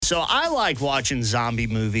so I like watching zombie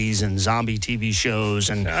movies and zombie TV shows,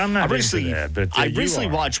 and I'm not into that, but I you recently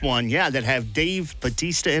are. watched one, that had Dave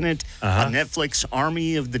Bautista in it, on Netflix,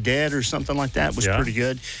 Army of the Dead or something like that. Was pretty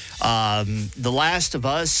good. The Last of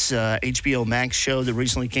Us, HBO Max show that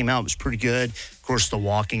recently came out was pretty good. Of course, The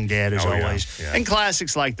Walking Dead, as always. Yeah. And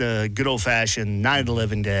classics like the good old-fashioned Night of the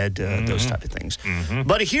Living Dead, those type of things.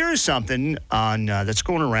 But here's something on that's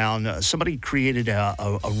going around. Somebody created a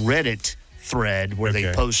Reddit thread where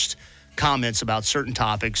they post comments about certain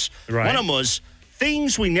topics. Right. One of them was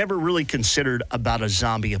things we never really considered about a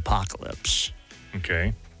zombie apocalypse.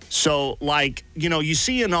 Okay. So, like, you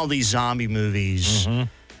see in all these zombie movies,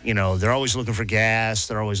 they're always looking for gas.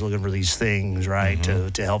 They're always looking for these things, right,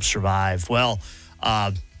 to help survive. Well,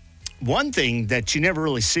 one thing that you never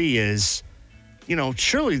really see is,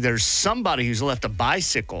 surely there's somebody who's left a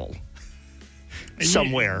bicycle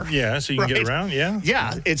somewhere. Yeah, so you can get around,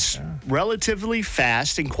 Yeah, it's relatively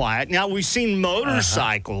fast and quiet. Now, we've seen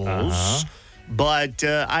motorcycles, but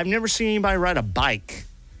I've never seen anybody ride a bike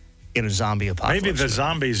in a zombie apocalypse. Maybe the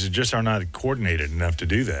zombies just are not coordinated enough to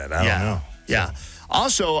do that. I don't know. Yeah.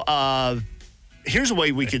 Also, here's a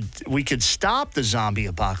way we could stop the zombie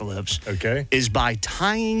apocalypse. Okay. Is by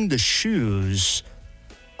tying the shoes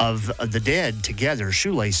of the dead together,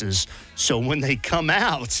 shoelaces, so when they come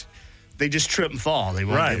out, they just trip and fall. They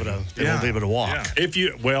won't be able to walk. Yeah.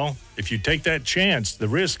 If you take that chance, the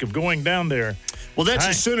risk of going down there. Well, that's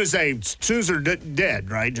as soon as they're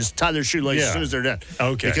dead, right? Just tie their shoelaces as soon as they're dead.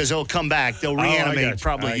 Okay. Because they'll come back. They'll reanimate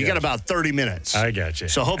probably. You got about 30 minutes. I got you.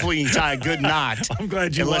 So hopefully you can tie a good knot. I'm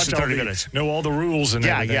glad you in less than 30 minutes. Know all the rules and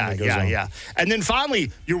everything that goes on. Yeah. And then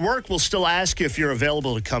finally, your work will still ask you if you're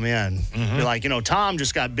available to come in. You're like, Tom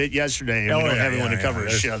just got bit yesterday, and we don't have anyone to cover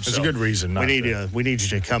his shift. That's a good reason. We need you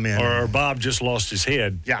to come in. Or Bob just lost his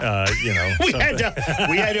head. Yeah.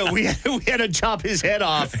 we had to chop his head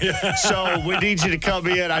off. So we need you to come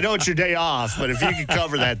in. I know it's your day off, but if you could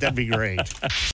cover that, that'd be great.